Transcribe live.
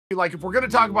Like, if we're going to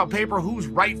talk about paper, who's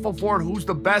rightful for it, who's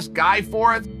the best guy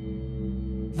for it,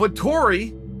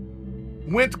 Vettori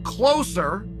went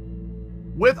closer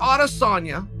with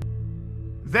Adesanya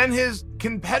than his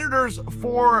competitors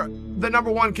for the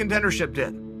 #1 contendership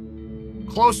did.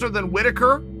 Closer than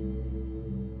Whitaker,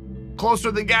 closer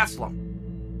than Gastelum.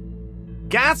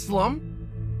 Gastelum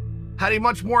had a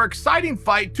much more exciting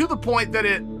fight, to the point that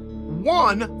it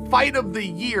won fight of the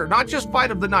year, not just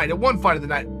fight of the night. It won fight of the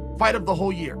night, fight of the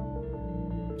whole year.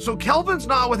 So Kelvin's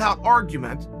not without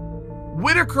argument.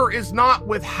 Whitaker is not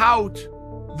without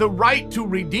the right to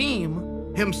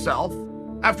redeem himself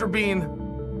after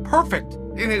being perfect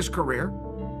in his career.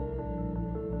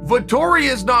 Vettori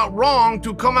is not wrong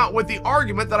to come out with the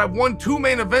argument that I've won 2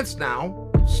 main events now,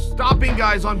 stopping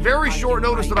guys on very short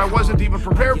notice that I wasn't even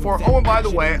prepared for. Oh, and by the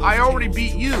way, I already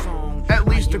beat you, at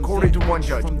least according to one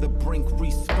judge. From the brink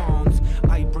respawns,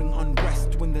 I bring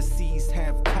unrest when the seas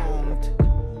have calmed.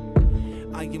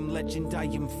 I am legend, I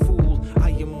am fool, I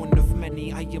am one of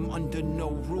many, I am under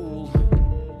no rule.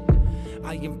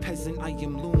 I am peasant, I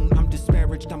am loon, I'm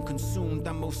disparaged, I'm consumed,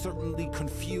 I'm most certainly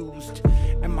confused.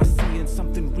 Am I seeing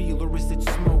something real or is it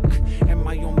smoke? Am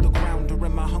I on the ground or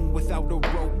am I hung without a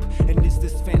rope? And is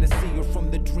this fantasy or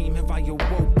from the dream have I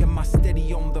awoke? Am I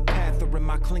steady on the path or am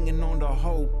I clinging on to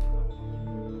hope?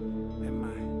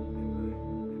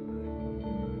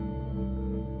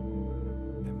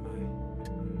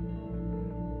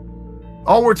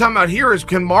 All we're talking about here is,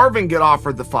 can Marvin get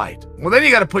offered the fight? Well, then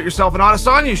you got to put yourself in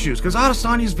Adesanya's shoes, because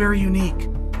Adesanya is very unique.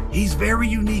 He's very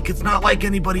unique. It's not like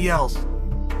anybody else.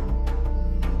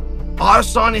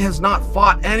 Adesanya has not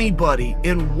fought anybody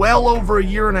in well over a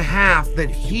year and a half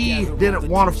that he didn't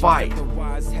want to fight.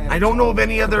 I don't know of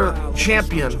any other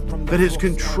champion that has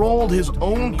controlled his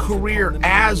own career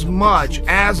as much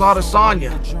as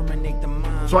Adesanya.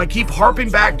 So I keep harping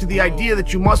back to the idea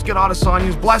that you must get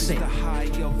Adesanya's blessing.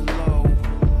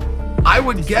 I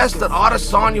would guess that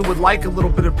Adesanya would like a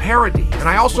little bit of parody, and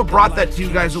I also brought that to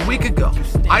you guys a week ago.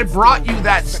 I brought you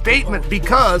that statement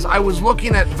because I was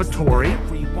looking at Vettori,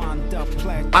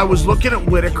 I was looking at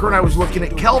Whitaker, and I was looking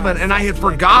at Kelvin, and I had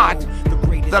forgot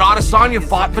that Adesanya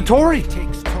fought Vettori.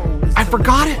 I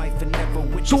forgot it.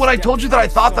 So when I told you that I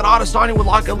thought that Adesanya would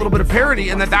like a little bit of parody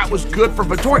and that was good for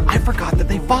Vettori, I forgot that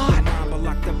they fought.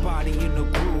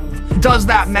 Does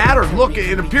that matter? Look,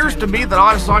 it appears to me that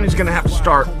Adesanya is going to have to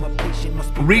start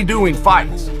redoing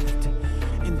fights.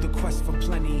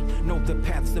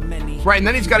 Right, and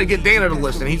then he's got to get Dana to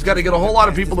listen. He's got to get a whole lot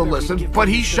of people to listen, but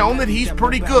he's shown that he's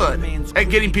pretty good at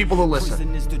getting people to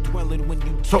listen.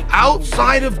 So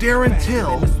outside of Darren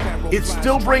Till, it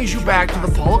still brings you back to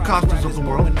the Paulo Costas of the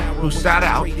world, who sat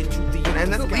out,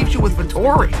 and then it leaves you with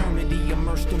Vettori.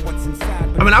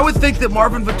 I mean, I would think that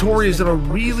Marvin Vettori is in a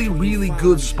really, really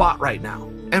good spot right now.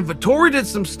 And Vettori did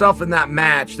some stuff in that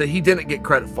match that he didn't get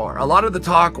credit for. A lot of the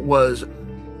talk was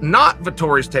not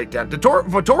Vettori's takedown.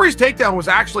 Vettori's takedown was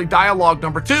actually dialogue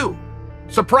number 2.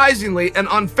 Surprisingly and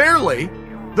unfairly,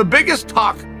 the biggest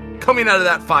talk coming out of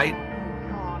that fight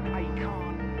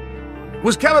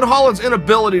was Kevin Holland's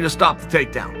inability to stop the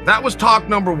takedown. That was talk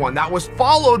number 1. That was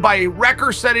followed by a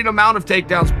record-setting amount of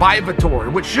takedowns by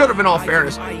Vettori, which should have, in all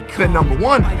fairness, been number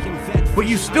 1. But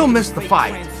you still missed the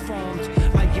fight.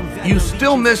 You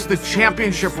still missed the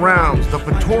championship rounds that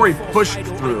Vettori pushed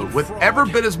through with ever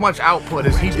bit as much output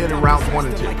as he did in rounds 1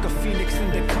 and 2.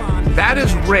 That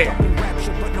is rare.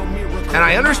 And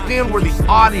I understand where the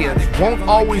audience won't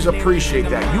always appreciate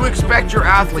that. You expect your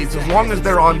athletes, as long as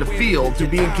they're on the field, to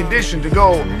be in condition to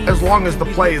go as long as the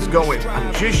play is going.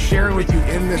 I'm just sharing with you,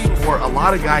 in this sport, a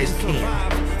lot of guys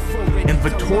can't. And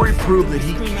Vettori proved that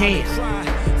he can.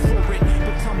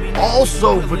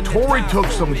 Also, Vettori took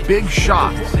some big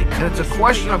shots, and it's a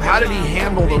question of how did he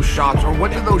handle those shots, or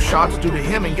what did those shots do to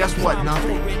him, and guess what?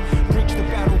 Nothing.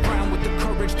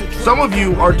 Some of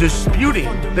you are disputing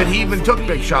that he even took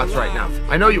big shots right now.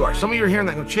 I know you are. Some of you are hearing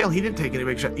that and go, Chael, he didn't take any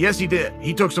big shots. Yes, he did.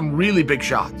 He took some really big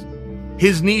shots.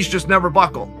 His knees just never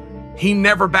buckled. He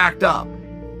never backed up.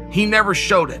 He never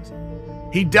showed it.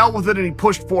 He dealt with it and he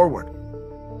pushed forward.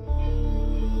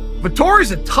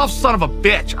 Vettori's a tough son of a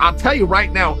bitch. I'll tell you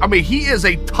right now. I mean, he is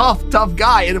a tough, tough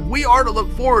guy. And if we are to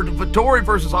look forward to Vettori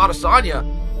versus Adesanya,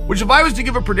 which if I was to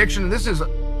give a prediction, and this is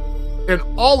in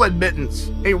all admittance,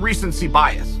 a recency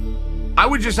bias, I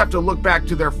would just have to look back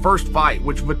to their first fight,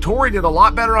 which Vettori did a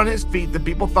lot better on his feet than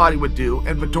people thought he would do,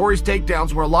 and Vettori's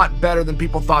takedowns were a lot better than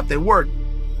people thought they were.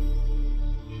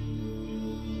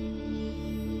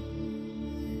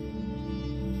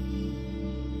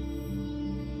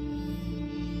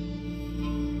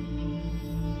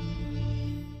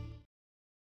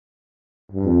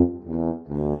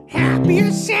 Happy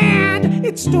or sad,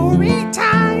 It's story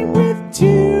time with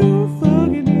two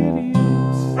fucking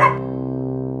idiots.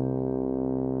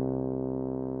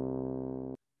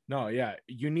 No, yeah.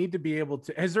 You need to be able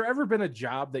to. Has there ever been a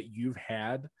job that you've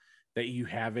had that you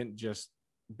haven't just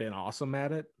been awesome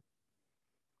at it?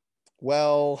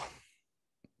 Well,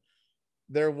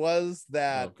 there was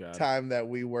that Oh, God. time that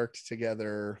we worked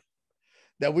together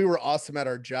that we were awesome at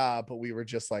our job, but we were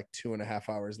just like 2.5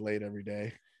 hours late every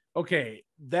day. Okay,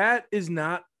 that is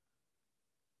not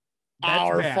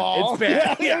Our bad. fault. It's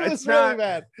bad. Yeah, Yeah, it was really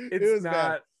bad. It's It was not.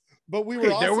 bad. But we were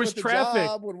Okay, awesome there was at the traffic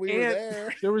job when we were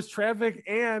there. There was traffic,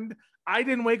 and I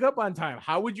didn't wake up on time.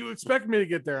 How would you expect me to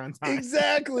get there on time?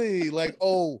 Exactly. Like,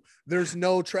 oh, there's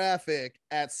no traffic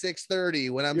at 6:30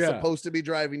 when I'm supposed to be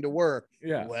driving to work.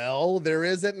 Yeah. Well, there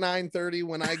is at 9:30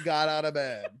 when I got out of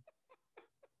bed.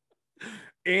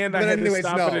 And I had to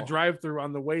stop at a drive-thru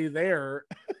on the way there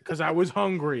because I was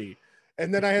hungry.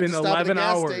 And then I had to stop at the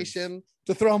gas station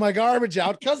to throw my garbage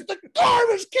out because the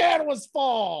garbage can was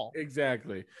full.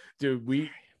 Exactly. Dude,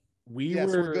 we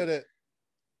we're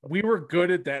good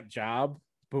at that job,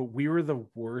 but we were the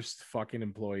worst fucking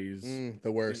employees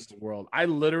the worst in the world. I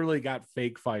literally got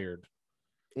fake fired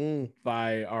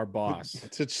by our boss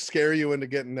to scare you into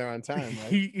getting there on time.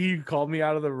 Right? He called me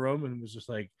out of the room and was just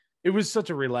like, it was such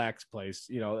a relaxed place,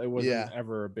 you know, it wasn't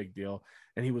ever a big deal.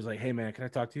 And he was like, hey man, can I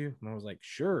talk to you? And I was like,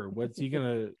 sure. What's he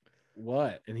gonna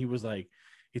what? And he was like,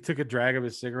 he took a drag of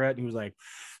his cigarette and he was like,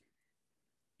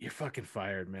 you're fucking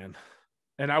fired, man.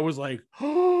 And I was like,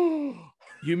 oh,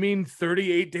 you mean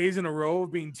 38 days in a row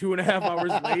of being 2.5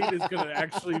 hours late is gonna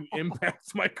actually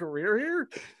impact my career here?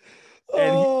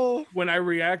 And when I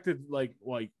reacted like,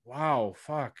 wow,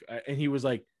 fuck. And he was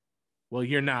like, well,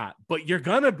 you're not, but you're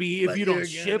gonna be if you don't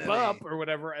ship up or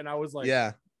whatever. And I was like,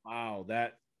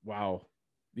 wow,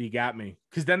 you got me.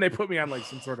 Because then they put me on like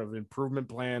some sort of improvement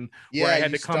plan where I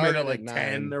had to come in at like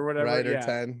 10 or whatever, right? Or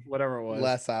 10, whatever it was,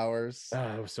 less hours. Oh,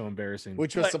 it was so embarrassing.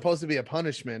 Which was supposed to be a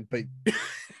punishment, but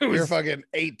you're fucking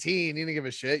 18. You didn't give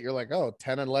a shit. You're like, oh,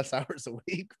 10 and less hours a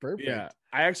week. Perfect. Yeah,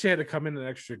 I actually had to come in an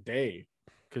extra day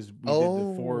because we did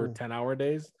the 4 10-hour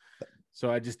days. So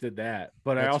I just did that,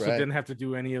 but I also didn't have to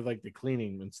do any of like the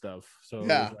cleaning and stuff. So it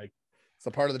was like, it's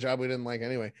a part of the job we didn't like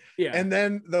anyway. Yeah. And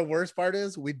then the worst part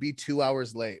is we'd be 2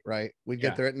 hours late, right? We'd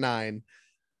get there at 9.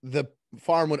 The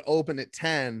farm would open at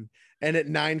 10, and at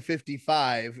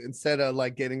 9:55, instead of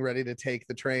like getting ready to take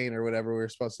the train or whatever we were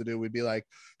supposed to do, we'd be like,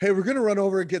 hey, we're gonna run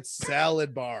over and get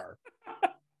salad bar.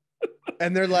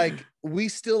 And they're like, we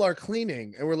still are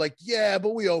cleaning. And we're like, yeah,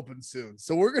 but we open soon.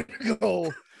 So we're gonna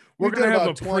go. We're gonna have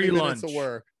a 20 pre-lunch minutes of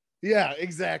work. Yeah,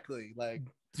 exactly. Like,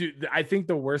 dude, I think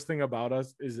the worst thing about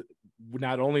us is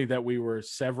not only that we were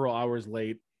several hours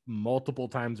late multiple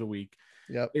times a week,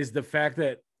 is the fact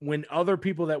that when other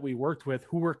people that we worked with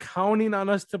who were counting on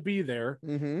us to be there,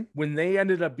 when they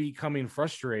ended up becoming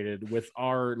frustrated with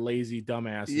our lazy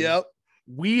dumbasses,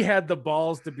 we had the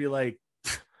balls to be like,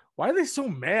 why are they so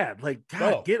mad? Like,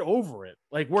 God, get over it.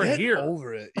 Like, we're here.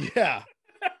 Over it. Yeah.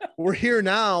 We're here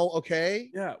now,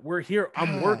 okay? Yeah, we're here.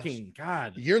 I'm working.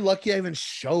 God. You're lucky I even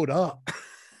showed up.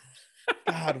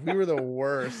 God, we were the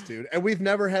worst, dude. And we've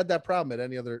never had that problem at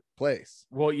any other place.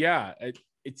 Well, yeah.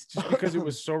 It's just because it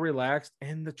was so relaxed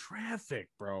and the traffic,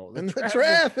 bro. The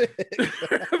traffic.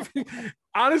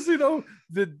 Honestly, though,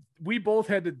 we both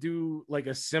had to do like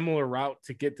a similar route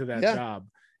to get to that job.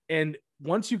 And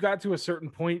once you got to a certain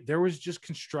point, there was just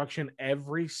construction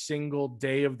every single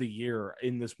day of the year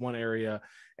in this one area.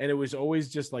 And it was always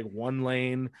just like one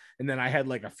lane. And then I had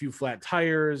like a few flat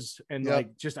tires and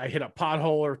like just I hit a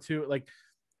pothole or two. Like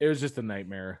it was just a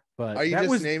nightmare. But are you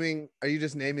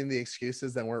just naming the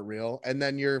excuses that weren't real? And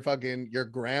then your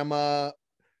grandma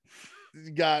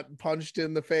got punched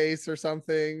in the face or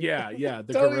something. Yeah.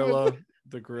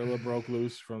 The gorilla broke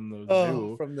loose from the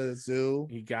zoo. From the zoo.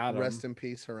 He got him. Rest in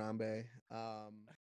peace, Harambe.